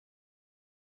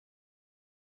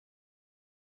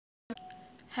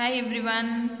Hi everyone,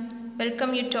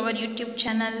 welcome you to our YouTube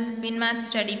channel WinMath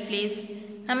Study Place.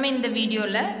 நம்ம இந்த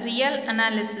வீடியோல real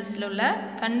அனாலிசிஸ்ல உள்ள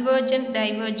கன்வர்ஜென்ட்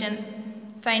டைவர்ஜென்ட்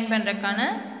ஃபைண்ட் பண்றதுக்கான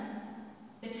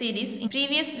சீரிஸ்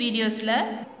ப்ரீவியஸ் வீடியோஸ்ல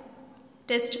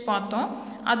டெஸ்ட் பார்த்தோம்.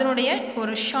 அதனுடைய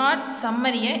ஒரு ஷார்ட்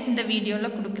சம்மரியை இந்த வீடியோல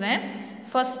கொடுக்கிறேன்.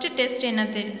 ஃபர்ஸ்ட் டெஸ்ட் என்ன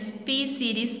P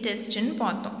series டெஸ்ட்னு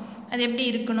பார்த்தோம். அது எப்படி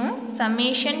இருக்கணும்?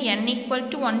 summation n equal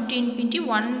to 1 to infinity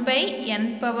 1 by n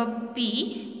power p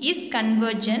is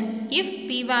convergent if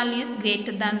p value is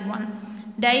greater than 1.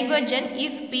 Divergent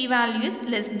if p value is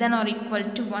less than or equal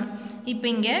to 1. இப்போ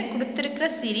இங்கே கொடுத்திருக்கிற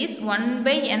series 1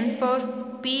 by n power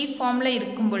p ஃபார்மில்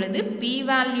இருக்கும் பொழுது p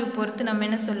value பொறுத்து நம்ம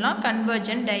என்ன சொல்லலாம்?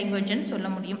 கன்வர்ஜென்ட் டைவர்ஜென்ட் சொல்ல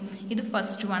முடியும். இது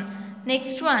first one.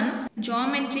 Next one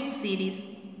geometric series.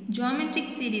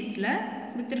 Geometric சீரிஸில்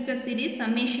கொடுத்திருக்க series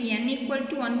summation n equal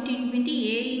to 1 to infinity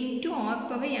a into r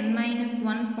power n minus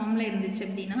 1 ஃபார்மில் இருந்துச்சு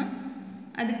அப்படின்னா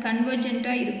அது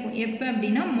கன்வர்ஜென்ட்டாக இருக்கும். எப்போ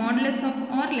அப்படின்னா modulus of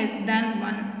R less than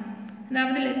 1,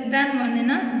 அதாவது லெஸ் தேன்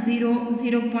 1னா 0,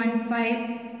 0.5,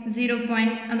 0.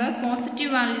 அதாவது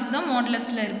பாசிட்டிவ் வேல்யூஸ் தான்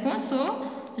மாடுலஸில் இருக்கும். So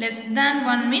less than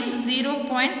 1 means 0.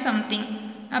 something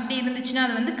அப்படி இருந்துச்சுன்னா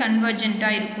அது வந்து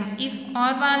கன்வர்ஜென்ட்டாக இருக்கும். If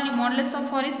R value modulus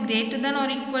of R is greater than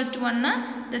or equal to 1னா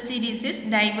the series is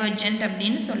divergent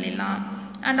அப்படின்னு சொல்லலாம்.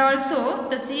 and also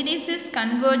the series is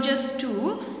converges to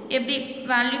எப்படி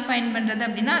வேல்யூ ஃபைண்ட் பண்ணுறது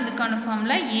அப்படின்னா அதுக்கான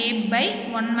formula a by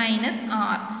 1 minus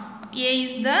r. a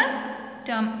is the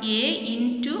term a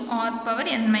into r power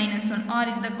n minus 1. r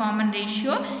is the common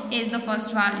ratio, a is the first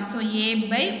value. so a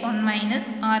by 1 minus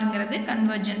rங்கிறது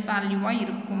convergent வேல்யூவாக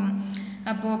இருக்கும்.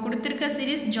 அப்போது கொடுத்துருக்க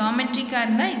series ஜியோமெட்ரிக்காக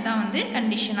இருந்தால் இதுதான் வந்து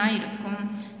கண்டிஷனாக இருக்கும்.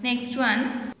 Next one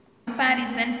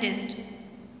comparison test.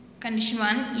 Condition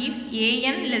 1, if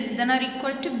an less than or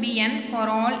equal to bn for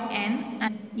all n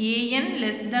and an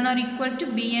less than or equal to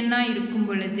bn இருக்கும்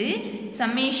பொழுது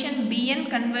summation bn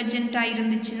convergent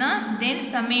இருந்துச்சுன்னா then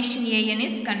summation an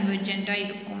is convergent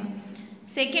இருக்கும்.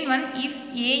 Second one, if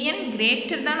an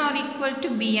greater than or equal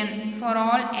to bn for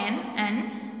all n and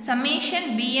summation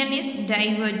bn is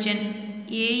divergent.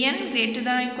 an greater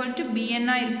than or equal to bn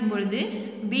இருக்கும் பொழுது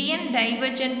bn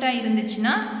divergent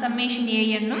இருந்துச்சுன்னா summation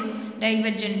anனும்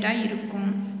டைவர்ஜென்ட்டாக இருக்கும்.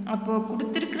 அப்போது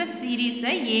கொடுத்துருக்கிற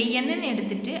சீரீஸை ஏஎன்னு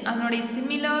எடுத்துகிட்டு அதனுடைய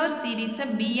சிமிலர் சீரீஸை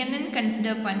பிஎன்னு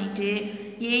கன்சிடர் பண்ணிவிட்டு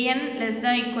ஏஎன் லெஸ்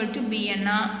தான் ஈக்குவல் டு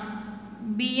பிஎன்னா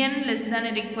பிஎன் லெஸ் தான்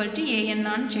ஈக்குவல் டு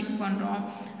ஏஎன்னான்னு செக் பண்ணுறோம்.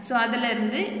 ஸோ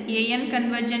அதிலிருந்து ஏஎன்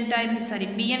கன்வர்ஜென்ட்டாக இருந்து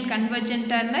பிஎன்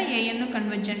கன்வர்ஜென்ட்டாக இருந்தால் ஏஎன்னும்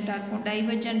கன்வர்ஜென்ட்டாக இருக்கும்.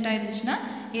 டைவர்ஜென்ட்டாக இருந்துச்சுன்னா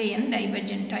ஏஎன்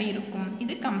டைவர்ஜென்ட்டாக இருக்கும்.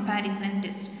 இது comparison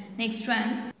test. Next one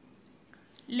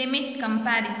limit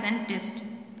comparison test.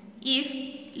 If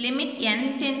limit n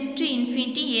tends to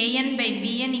infinity an by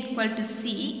bn equal to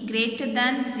c greater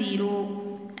than 0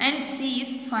 and c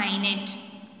is finite.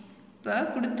 இப்போ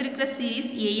கொடுத்துருக்கிற சீரீஸ்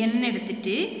an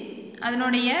எடுத்துட்டு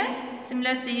அதனுடைய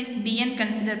சிமிலர் சீரீஸ் bn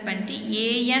கன்சிடர் பண்ணிட்டு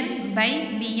an by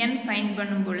bn find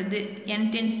பண்ணும் பொழுது n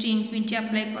tends to infinity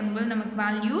apply பண்ணும்போது நமக்கு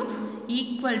value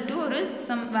equal to ஒரு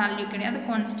சம் வேல்யூ கிடையாது,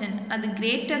 கான்ஸ்டன்ட். அது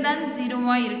கிரேட்டர் தேன்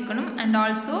 0வாக இருக்கணும் அண்ட்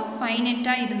ஆல்சோ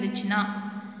ஃபைனைட்டாக இருந்துச்சுன்னா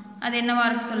அது என்னவாக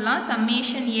இருக்க சொல்லலாம்?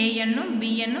 சம்மேஷன் ஏஎன்னும்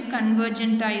பிஎன்னும்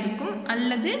கன்வர்ஜென்ட்டாக இருக்கும்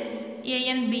அல்லது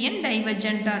ஏஎன் பிஎன்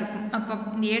டைவர்ஜென்ட்டாக இருக்கும். அப்போ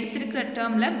இந்த எடுத்திருக்கிற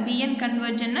டேர்மில் பிஎன்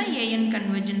கன்வர்ஜென்ட்னா ஏஎன்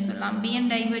கன்வர்ஜென்ட் சொல்லலாம், பிஎன்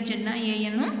டைவர்ஜென்ட்னா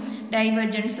ஏஎன்னும்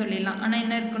டைவர்ஜென்ட் சொல்லிடலாம். ஆனால்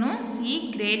என்ன இருக்கணும்? சி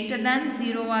கிரேட்டர் தேன்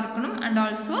 0வாக இருக்கணும் அண்ட்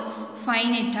ஆல்சோ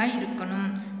ஃபைனைட்டாக இருக்கணும்.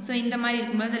 ஸோ இந்த மாதிரி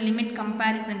இருக்கும்போது லிமிட்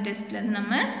கம்பேரிசன் டெஸ்ட்லேருந்து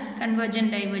நம்ம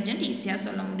கன்வர்ஜென்ட் டைவர்ஜென்ட் ஈஸியாக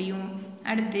சொல்ல முடியும்.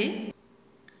 அடுத்து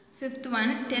fifth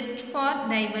one, test for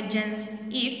divergence.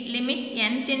 If limit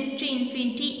n tends to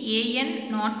infinity an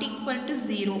not equal to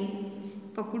 0.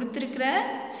 இப்போ கொடுத்துருக்கிற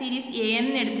சீரீஸ் an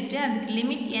எடுத்துகிட்டு அதுக்கு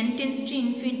limit n tends to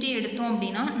infinity எடுத்தோம்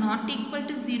அப்படின்னா not equal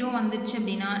to 0 வந்துச்சு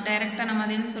அப்படின்னா டைரெக்டாக நம்ம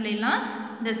அதை என்ன சொல்லிடலாம்?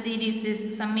 the series is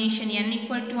summation n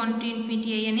equal to 1 to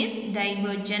infinity an is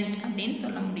divergent அப்படின்னு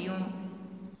சொல்ல முடியும்.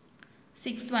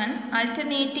 Sixth one,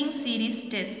 alternating series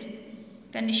test.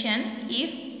 Condition,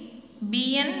 if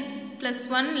bn plus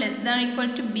 1 less than or equal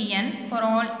to bn for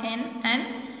all n and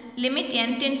limit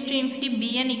n tends to infinity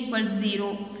bn equals 0.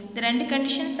 இந்த ரெண்டு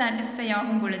condition satisfy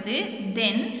ஆகும் பொழுது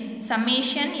then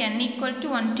summation n equal to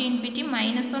 1 to infinity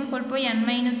minus 1 whole power n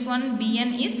minus 1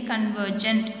 bn is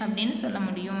convergent அப்படின்னு சொல்ல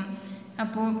முடியும்.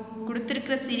 அப்போது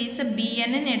கொடுத்துருக்கிற சீரீஸை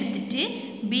bnன்னு எடுத்துகிட்டு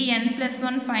bn plus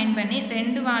 1 ஃபைண்ட் பண்ணி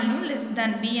ரெண்டு value less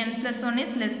than bn plus 1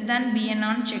 is less than bn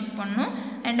ஆன்னு செக் பண்ணணும்.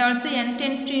 And also n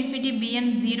tends to infinity bn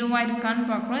 0வாக இருக்கான்னு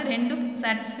பார்க்கணும். ரெண்டும்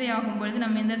சாட்டிஸ்ஃபை ஆகும்பொழுது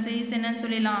நம்ம இந்த சீரீஸ் என்னன்னு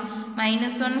சொல்லலாம்?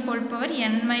 -1 whole power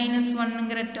n minus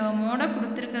 1ங்கிற டேர்மோட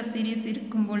கொடுத்துருக்கிற சீரீஸ்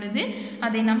இருக்கும் பொழுது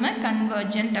அதை நம்ம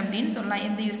கன்வர்ஜென்ட் அப்படின்னு சொல்லலாம்.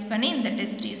 எதை யூஸ் பண்ணி? இந்த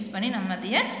டெஸ்ட் யூஸ் பண்ணி நம்ம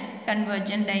அதைய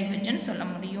கன்வர்ஜென்ட் டைவர்ஜென்ட் சொல்ல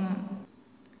முடியும்.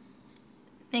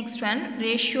 Next one,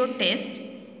 ratio test.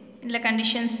 இதில்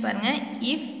conditions பாருங்க.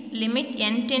 If limit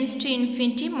n tends to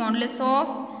infinity modulus of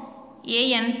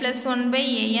an plus 1 by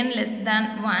an less than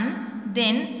 1,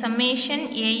 then summation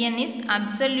an is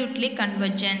absolutely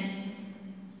convergent.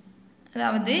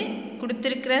 அதாவது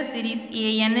கொடுத்திருக்கிற சீரிஸ்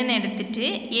an ன்னு எடுத்துட்டு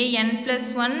an plus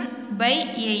 1 by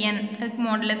an அதுக்கு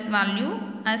modulus value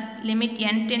as limit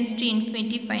n tends to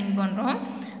infinity find பண்ணுறோம்.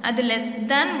 அது less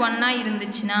than 1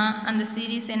 இருந்துச்சுன்னா அந்த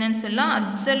series என்னன்னு சொல்லலாம்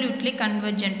absolutely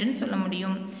convergent ன்னு சொல்ல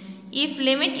முடியும். If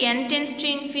limit n tends to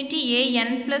infinity an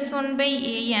plus 1 by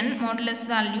an modulus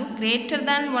value greater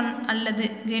than 1 அல்லது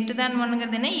greater than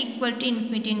 1ங்கிறது என்ன equal to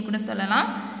infinity ன்னு கூட சொல்லலாம்.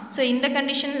 ஸோ இந்த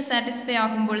கண்டிஷன் சாட்டிஸ்ஃபை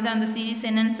ஆகும்பொழுது அந்த சீரிஸ்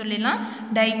என்னன்னு சொல்லலாம்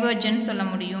டைவர்ஜென்ட் சொல்ல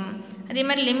முடியும். அதே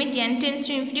மாதிரி limit n tends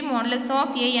to infinity modulus of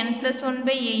an plus 1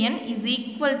 by an is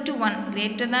equal to 1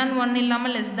 greater than 1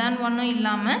 இல்லாமல் less than 1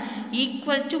 இல்லாமல்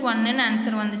equal to 1ன்னு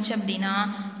ஆன்சர் வந்துச்சு அப்படின்னா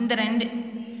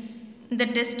இந்த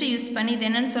டெஸ்ட் யூஸ் பண்ணி இது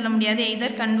என்னன்னு சொல்ல முடியாது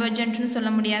எய்தர் கன்வர்ஜென்ட்னு சொல்ல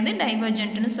முடியாது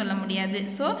டைவர்ஜென்ட்னு சொல்ல முடியாது.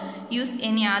 So use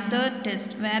any other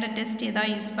test வேறு டெஸ்ட்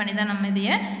ஏதாவது யூஸ் பண்ணி தான் நம்ம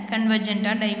இதைய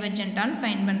கன்வர்ஜென்ட்டாக டைவர்ஜென்ட்டான்னு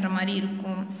ஃபைன் பண்ணுற மாதிரி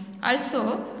இருக்கும். ஆல்சோ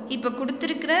இப்போ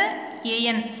கொடுத்துருக்கிற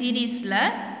ஏஎன் சீரீஸில்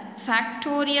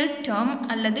ஃபேக்டோரியல் டேர்ம்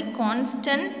அல்லது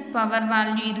கான்ஸ்டன்ட் பவர்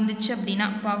வேல்யூ இருந்துச்சு அப்படின்னா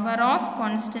பவர் ஆஃப்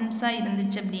கான்ஸ்டன்ஸாக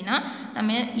இருந்துச்சு அப்படின்னா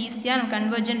நம்ம ஈஸியாக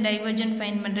கன்வர்ஜென்ட் டைவர்ஜென்ட்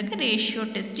ஃபைன் பண்ணுறதுக்கு ரேஷியோ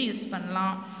டெஸ்ட் யூஸ்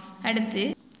பண்ணலாம். அடுத்து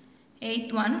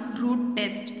 8th one, root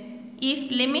test. If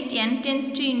limit n tends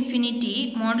to infinity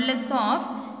modulus of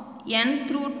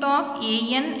nth root of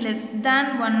an less than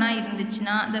 1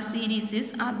 இருந்துச்சுன்னா the series is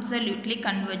absolutely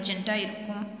convergent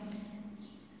இருக்கும்.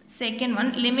 Second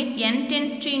one, limit n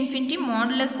tends to infinity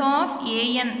modulus of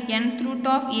an nth root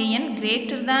of an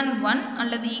greater than 1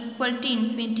 அல்லது equal to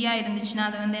infinity இருந்துச்சுன்னா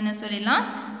அது வந்து என்ன சொல்லலாம்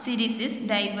series is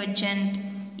divergent.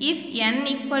 If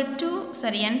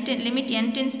limit n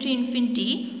tends to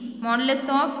infinity modulus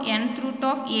of nth root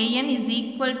of an is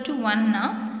equal to 1 na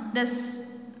thus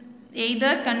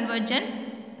neither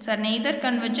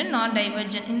convergent nor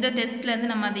divergent இந்த டெஸ்ட்ல இருந்து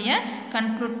நம்ம அதைய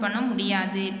கன்க்ளூட் பண்ண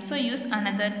முடியாது. So use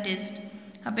another test.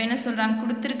 அப்போ என்ன சொல்கிறாங்க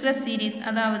கொடுத்துருக்கிற சீரீஸ்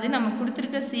அதாவது நம்ம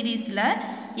கொடுத்துருக்கிற சீரீஸில்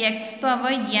X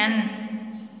power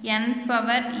n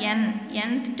power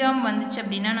nth term வந்துச்சு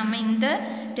அப்படின்னா நம்ம இந்த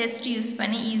டெஸ்ட் யூஸ்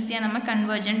பண்ணி ஈஸியாக நம்ம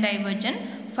கன்வர்ஜென்ட் டைவர்ஜென்ட்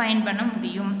ஃபைன் பண்ண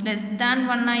முடியும். லெஸ் தேன்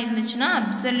 1 இருந்துச்சுன்னா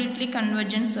அப்சல்யூட்லி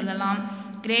கன்வர்ஜென்ட் சொல்லலாம்.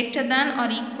 Greater than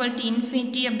or equal to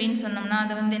infinity அப்படின்னு சொன்னோம்னா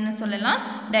அதை வந்து என்ன சொல்லலாம்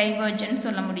டைவர்ஜென்ட்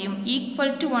சொல்ல முடியும்.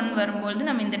 ஈக்குவல் டு 1 வரும்போது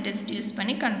நம்ம இந்த டெஸ்ட் யூஸ்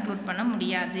பண்ணி கன்க்ளூட் பண்ண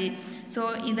முடியாது. ஸோ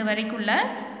இது வரைக்குள்ள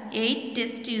 8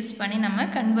 டெஸ்ட் யூஸ் பண்ணி நம்ம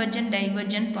கன்வர்ஜென்ட்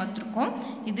டைவர்ஜென்ட் பார்த்துருக்கோம்.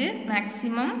 இது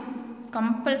மேக்ஸிமம்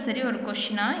கம்பல்சரி ஒரு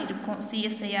கொஷினாக இருக்கும்.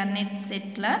 சிஎஸ்ஐஆர் நெட்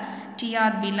செட்டில்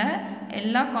டிஆர்பியில்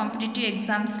எல்லா காம்படிட்டிவ்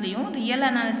எக்ஸாம்ஸ்லேயும் ரியல்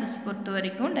அனாலிசிஸ் பொறுத்த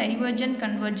வரைக்கும் டைவர்ஜென்ட்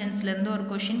கன்வர்ஜென்ஸ்லேருந்து ஒரு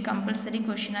கொஷின் கம்பல்சரி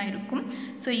கொஷினாக இருக்கும்.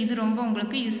 ஸோ இது ரொம்ப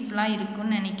உங்களுக்கு யூஸ்ஃபுல்லாக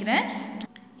இருக்கும்னு நினைக்கிறேன்.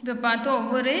 இப்போ பார்த்தோம்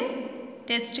ஒவ்வொரு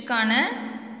டெஸ்ட்டுக்கான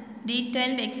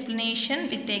டீட்டெயில்டு எக்ஸ்ப்ளனேஷன்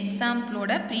வித்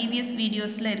எக்ஸாம்பிளோட ப்ரீவியஸ்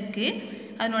வீடியோஸில் இருக்குது.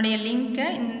 அதனுடைய லிங்க்கை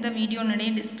இந்த வீடியோனுடைய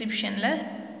டிஸ்கிரிப்ஷனில்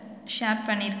ஷேர்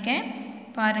பண்ணியிருக்கேன்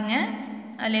பாருங்கள்.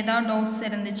 அதில் ஏதாவது டவுட்ஸ்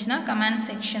இருந்துச்சுன்னா கமெண்ட்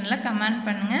செக்ஷனில் கமெண்ட்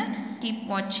பண்ணுங்கள். கீப்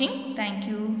வாட்சிங்.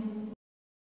 தேங்க்யூ.